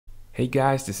Hey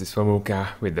guys, this is Famuka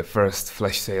with the first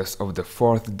flash sales of the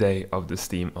 4th day of the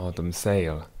Steam Autumn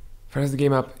Sale. First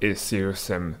game up is Serious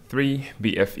Sam 3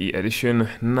 BFE edition,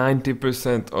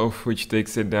 90% off, which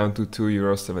takes it down to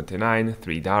 €2.79,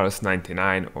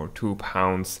 $3.99 or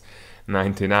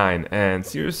 £2.99. And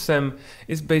Serious Sam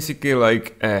is basically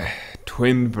like a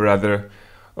twin brother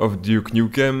of Duke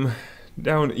Nukem,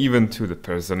 down even to the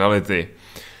personality.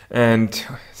 And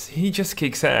he just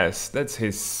kicks ass. That's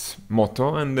his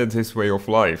motto and that's his way of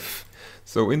life.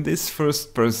 So in this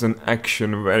first-person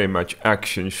action, very much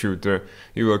action shooter,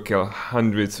 you will kill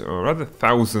hundreds or rather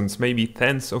thousands, maybe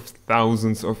tens of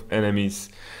thousands of enemies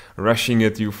rushing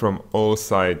at you from all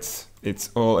sides. It's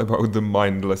all about the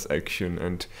mindless action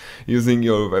and using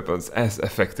your weapons as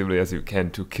effectively as you can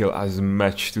to kill as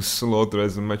much, to slaughter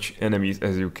as much enemies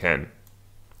as you can.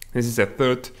 This is a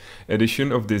 3rd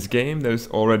edition of this game. There's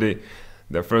already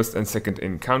the 1st and 2nd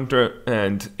encounter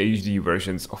and HD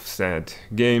versions of said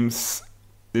games.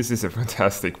 This is a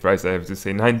fantastic price, I have to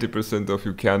say. 90% off,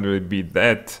 you can't really beat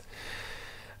that.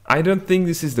 I don't think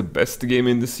this is the best game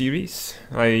in the series.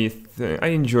 I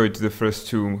enjoyed the first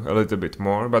two a little bit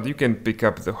more, but you can pick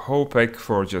up the whole pack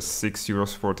for just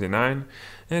 €6.49,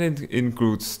 and it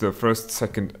includes the 1st,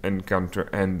 2nd encounter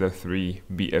and the 3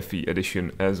 BFE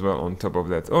edition as well on top of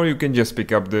that. Or you can just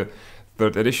pick up the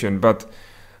 3rd edition, but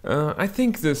I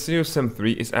think the Serious Sam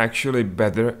 3 is actually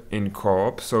better in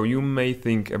co-op, so you may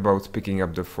think about picking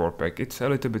up the 4-pack. It's a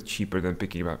little bit cheaper than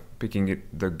picking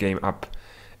the game up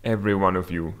every one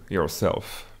of you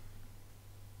yourself.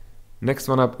 Next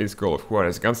one up is called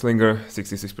Juarez Gunslinger,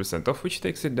 66% off, which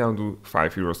takes it down to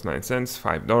 €5.09,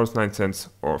 $5.09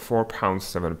 or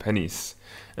 £4.07.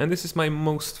 And this is my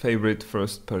most favorite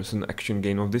first-person action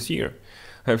game of this year.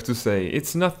 I have to say,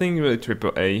 it's nothing really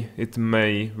AAA. It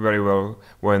may very well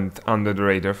went under the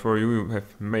radar for you. You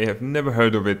may have never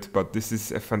heard of it, but this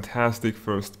is a fantastic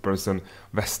first-person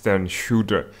Western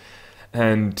shooter.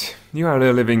 And you are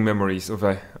reliving memories of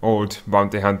an old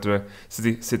bounty hunter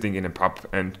sitting in a pub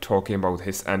and talking about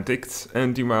his antics,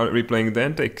 and you are replaying the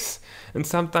antics. And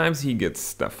sometimes he gets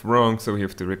stuff wrong, so you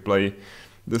have to replay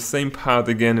the same part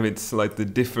again with slightly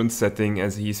different setting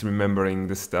as he's remembering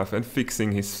the stuff and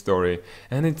fixing his story.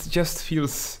 And it just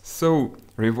feels so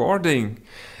rewarding.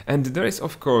 And there is,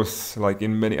 of course, like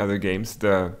in many other games,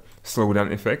 the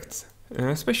slowdown effect.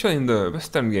 Especially in the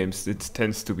Western games, it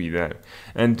tends to be there.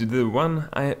 And the one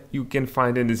you can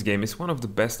find in this game is one of the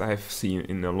best I have seen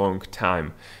in a long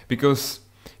time. Because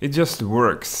it just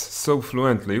works so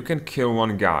fluently. You can kill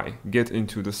one guy, get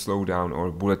into the slowdown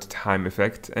or bullet time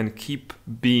effect, and keep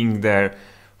being there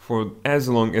for as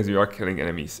long as you are killing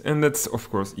enemies. And that's of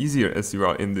course easier as you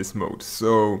are in this mode.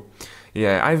 So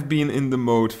yeah, I've been in the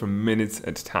mode for minutes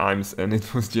at times and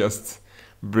it was just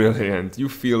brilliant. You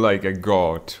feel like a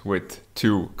god with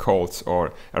 2 Colts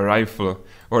or a rifle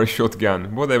or a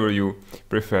shotgun, whatever you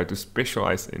prefer to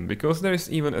specialize in, because there is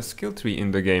even a skill tree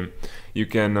in the game. You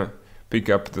can pick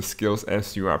up the skills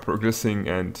as you are progressing,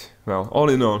 and well, all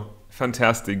in all,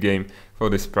 fantastic game for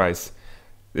this price.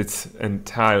 It's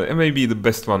entirely, maybe the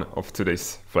best one of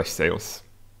today's flash sales.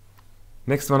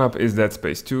 Next one up is Dead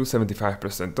Space 2,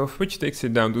 75% off, which takes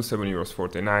it down to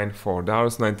 €7.49,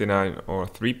 $4.99 or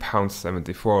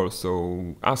 £3.74,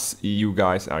 so us EU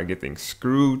guys are getting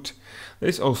screwed. There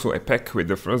is also a pack with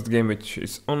the first game, which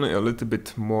is only a little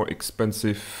bit more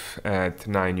expensive at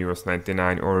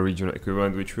 €9.99 or a regional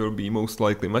equivalent, which will be most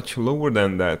likely much lower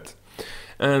than that.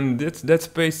 And Dead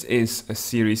Space is a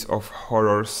series of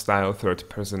horror-style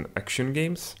third-person action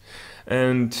games.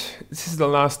 And this is the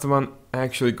last one I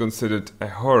actually considered a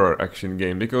horror action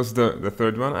game, because the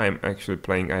 3rd one I'm actually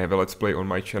playing, I have a let's play on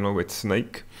my channel with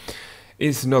Snake,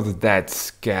 is not that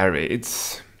scary.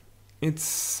 It's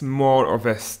more of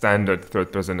a standard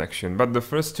third-person action, but the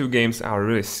first 2 games are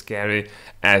really scary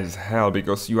as hell,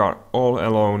 because you are all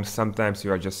alone. Sometimes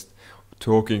you are just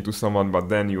talking to someone, but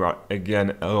then you are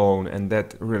again alone, and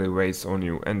that really weighs on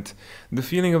you. And the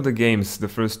feeling of the games, the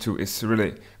first 2, is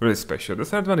really special. The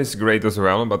 3rd one is great as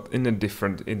well, but in a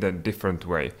different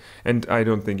way. And I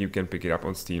don't think you can pick it up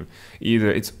on Steam either.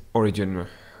 It's Origin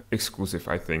exclusive,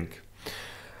 I think.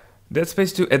 Dead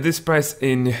Space 2 at this price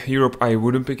in Europe, I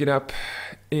wouldn't pick it up.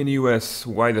 In US,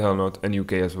 why the hell not? And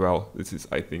UK as well. This is,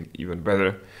 I think, even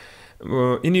better.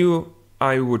 In EU,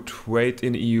 I would wait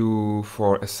in EU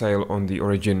for a sale on the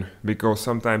Origin, because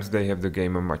sometimes they have the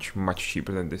game much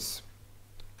cheaper than this.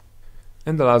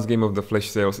 And the last game of the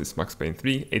flash sales is Max Payne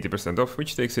 3, 80% off,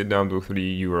 which takes it down to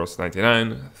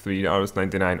 €3.99,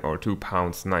 $3.99 or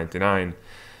 £2.99.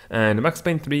 And Max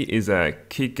Payne 3 is a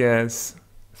kick-ass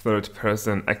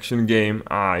third-person action game.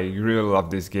 I really love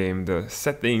this game. The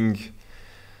setting,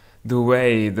 the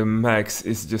way the Max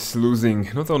is just losing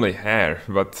not only hair,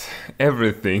 but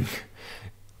everything.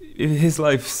 His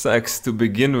life sucks to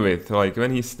begin with. Like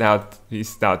when he's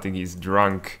starting, he's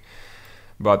drunk.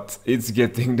 But it's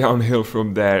getting downhill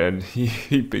from there, and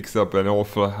he picks up an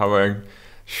awful Hawaiian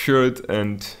shirt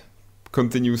and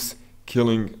continues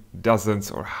killing dozens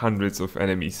or hundreds of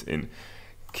enemies in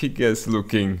kick-ass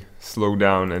looking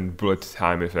slowdown and bullet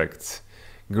time effects.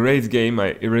 Great game,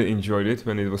 I really enjoyed it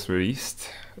when it was released.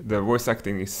 The voice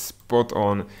acting is spot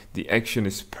on, the action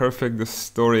is perfect, the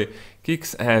story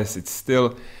kicks ass. It's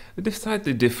still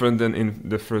slightly different than in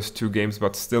the first two games,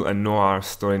 but still a noir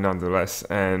story nonetheless.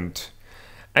 And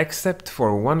except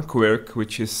for one quirk,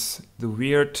 which is the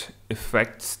weird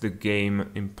effects the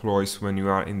game employs when you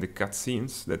are in the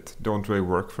cutscenes that don't really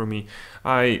work for me.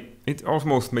 It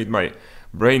almost made my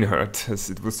brain hurt as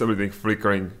it was everything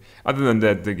flickering. Other than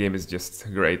that, the game is just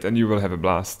great and you will have a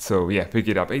blast. So yeah, pick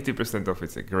it up. 80% off,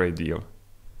 it's a great deal.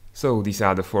 So these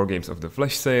are the 4 games of the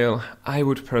flash sale. I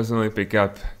would personally pick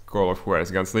up Call of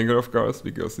Juarez Gunslinger, of course,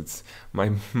 because it's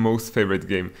my most favorite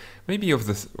game, maybe of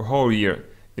this whole year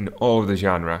in all of the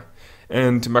genre.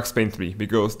 And Max Payne 3,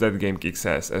 because that game kicks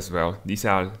ass as well. These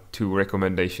are 2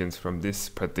 recommendations from this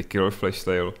particular flash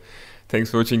sale. Thanks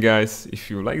for watching, guys. If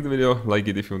you like the video, like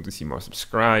it. If you want to see more,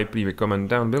 subscribe, leave a comment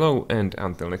down below, and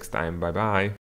until next time, bye bye.